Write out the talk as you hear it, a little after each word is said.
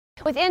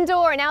With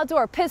indoor and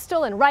outdoor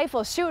pistol and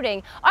rifle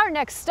shooting, our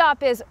next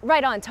stop is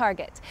right on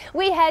target.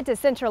 We head to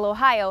Central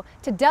Ohio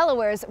to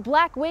Delaware's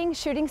Black Wing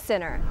Shooting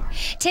Center.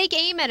 Take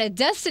aim at a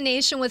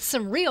destination with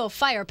some real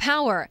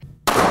firepower.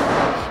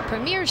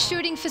 Premier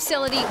shooting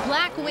facility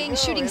Black Wing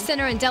Shooting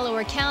Center in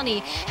Delaware County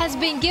has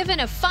been given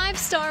a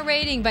 5-star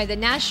rating by the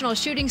National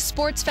Shooting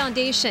Sports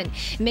Foundation,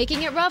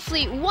 making it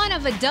roughly one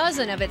of a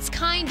dozen of its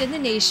kind in the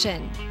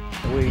nation.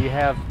 We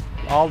have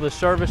all the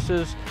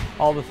services,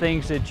 all the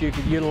things that you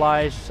could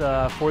utilize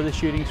for the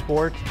shooting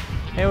sport,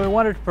 and we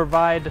wanted to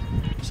provide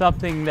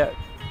something that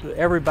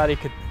everybody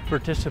could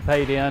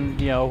participate in,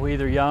 you know,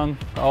 either young,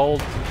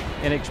 old,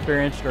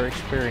 inexperienced, or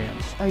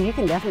experienced. Oh, you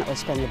can definitely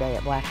spend the day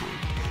at Black Wing.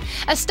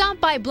 A stop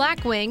by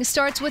Black Wing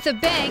starts with a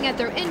bang at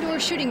their indoor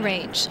shooting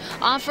range,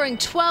 offering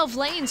 12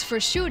 lanes for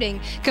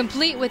shooting,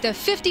 complete with a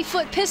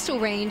 50-foot pistol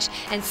range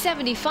and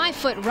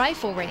 75-foot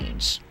rifle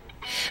range.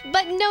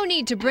 But no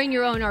need to bring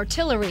your own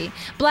artillery.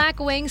 Black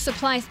Wing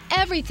supplies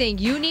everything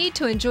you need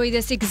to enjoy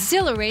this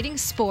exhilarating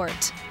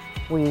sport.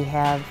 We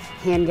have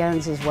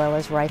handguns as well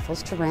as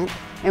rifles to rent,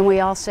 and we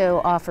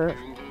also offer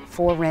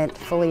for rent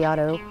fully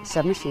auto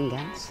submachine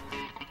guns.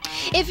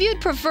 If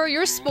you'd prefer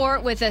your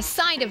sport with a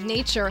side of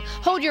nature,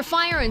 hold your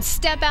fire and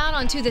step out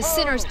onto the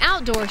center's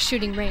outdoor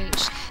shooting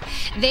range.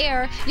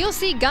 There, you'll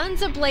see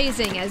guns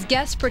a-blazing as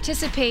guests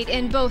participate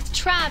in both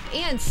trap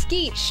and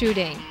skeet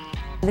shooting.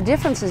 The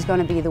difference is going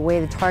to be the way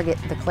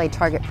the clay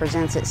target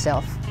presents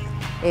itself.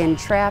 In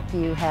trap,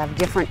 you have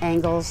different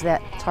angles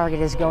that target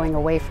is going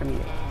away from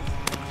you.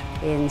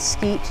 In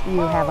skeet,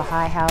 you have a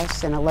high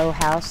house and a low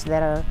house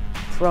that are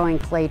throwing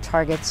clay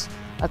targets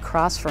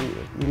across from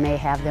you. You may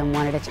have them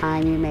one at a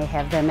time, you may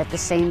have them at the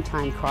same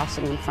time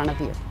crossing in front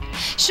of you.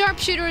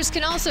 Sharpshooters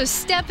can also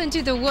step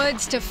into the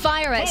woods to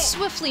fire at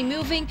swiftly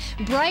moving,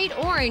 bright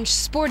orange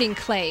sporting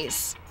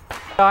clays.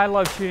 I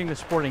love shooting the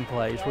sporting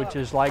clays, which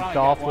is like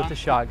golf with a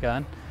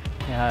shotgun.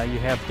 You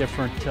have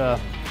different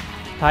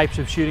types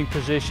of shooting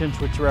positions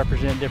which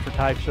represent different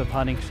types of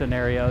hunting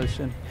scenarios,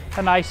 and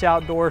a nice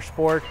outdoor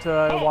sport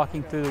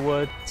walking through the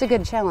wood. It's a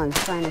good challenge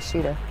trying to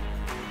shoot a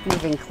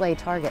moving clay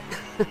target.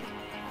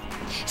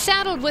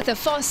 Saddled with a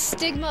false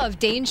stigma of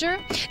danger,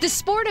 the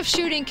sport of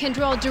shooting can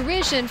draw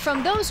derision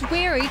from those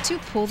wary to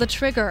pull the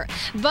trigger.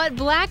 But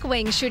Black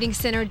Wing Shooting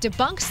Center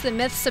debunks the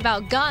myths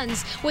about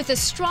guns with a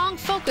strong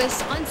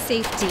focus on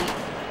safety.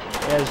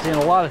 As in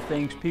a lot of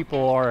things,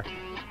 people are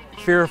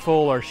fearful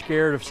or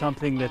scared of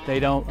something that they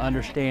don't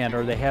understand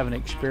or they haven't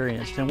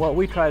experienced. And what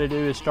we try to do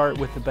is start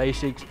with the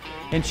basics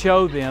and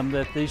show them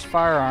that these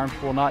firearms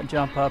will not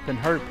jump up and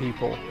hurt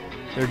people.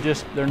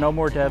 They're no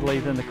more deadly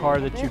than the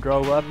car that you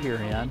drove up here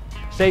in.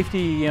 Safety,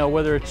 you know,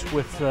 whether it's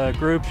with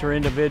groups or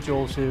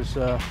individuals, is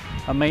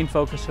a main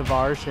focus of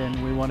ours,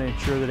 and we want to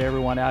ensure that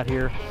everyone out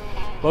here,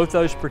 both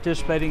those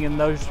participating and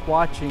those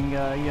watching, you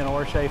know,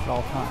 are safe at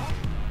all times.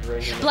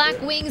 Black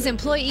Wing's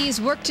employees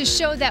work to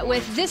show that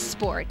with this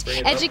sport,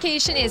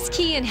 education is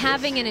key in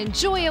having an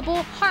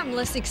enjoyable,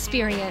 harmless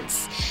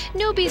experience.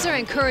 Newbies are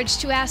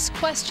encouraged to ask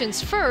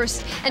questions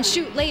first and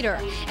shoot later,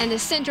 and the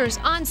center's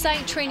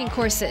on-site training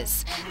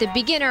courses. The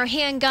beginner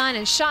handgun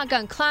and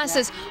shotgun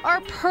classes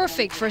are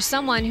perfect for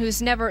someone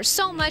who's never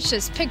so much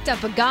as picked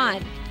up a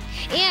gun,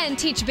 and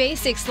teach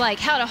basics like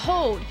how to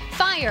hold,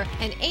 fire,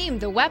 and aim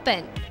the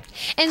weapon.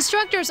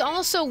 Instructors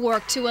also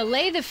work to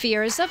allay the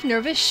fears of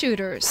nervous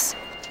shooters.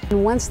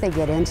 And once they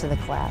get into the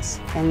class,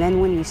 and then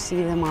when you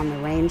see them on the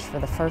range for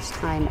the first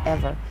time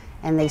ever,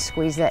 and they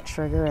squeeze that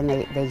trigger and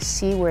they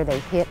see where they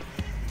hit,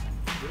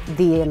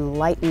 the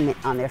enlightenment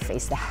on their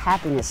face, the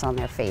happiness on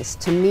their face.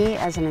 To me,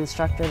 as an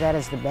instructor, that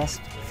is the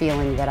best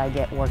feeling that I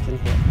get working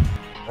here.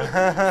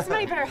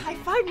 Somebody better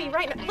high-five me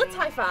right now. Let's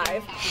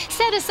high-five.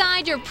 Set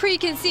aside your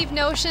preconceived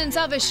notions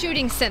of a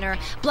shooting center.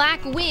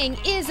 Black Wing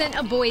isn't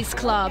a boys'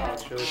 club.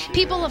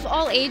 People of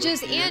all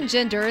ages and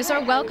genders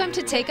are welcome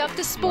to take up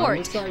the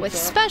sport, with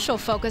special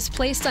focus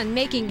placed on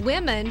making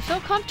women feel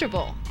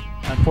comfortable.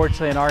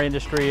 Unfortunately, in our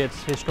industry,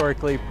 it's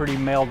historically pretty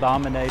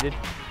male-dominated.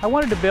 I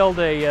wanted to build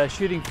a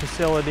shooting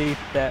facility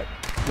that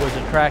was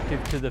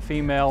attractive to the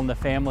female and the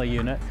family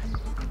unit.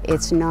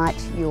 It's not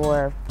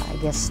your, I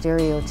guess,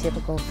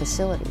 stereotypical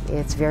facility.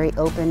 It's very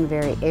open,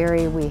 very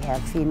airy. We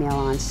have female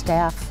on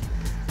staff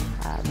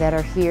that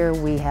are here.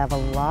 We have a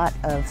lot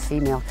of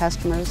female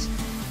customers.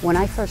 When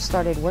I first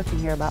started working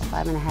here about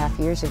 5.5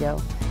 years ago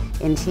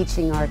in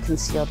teaching our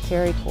concealed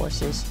carry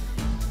courses,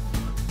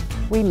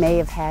 we may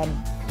have had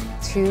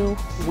 2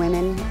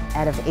 women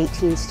out of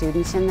 18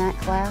 students in that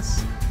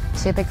class.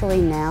 Typically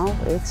now,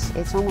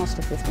 it's almost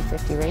a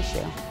 50-50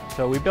 ratio.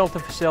 So we built a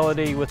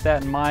facility with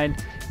that in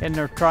mind, and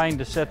they're trying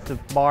to set the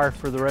bar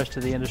for the rest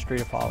of the industry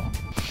to follow.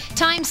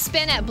 Time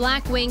spent at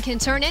Black Wing can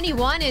turn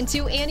anyone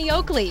into Annie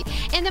Oakley.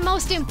 And the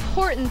most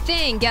important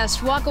thing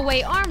guests walk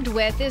away armed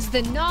with is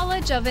the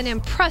knowledge of an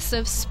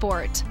impressive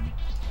sport.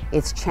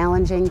 It's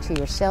challenging to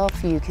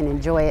yourself. You can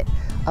enjoy it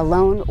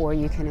alone, or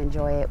you can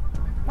enjoy it,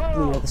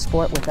 the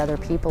sport with other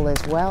people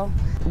as well.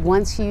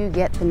 Once you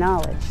get the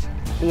knowledge,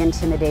 the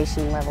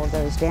intimidation level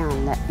goes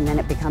down, and then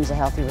it becomes a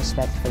healthy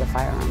respect for the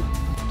firearm.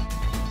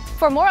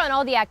 For more on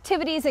all the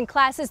activities and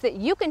classes that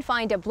you can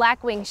find at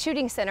Blackwing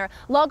Shooting Center,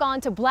 log on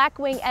to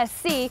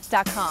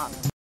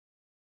blackwing.sc.com.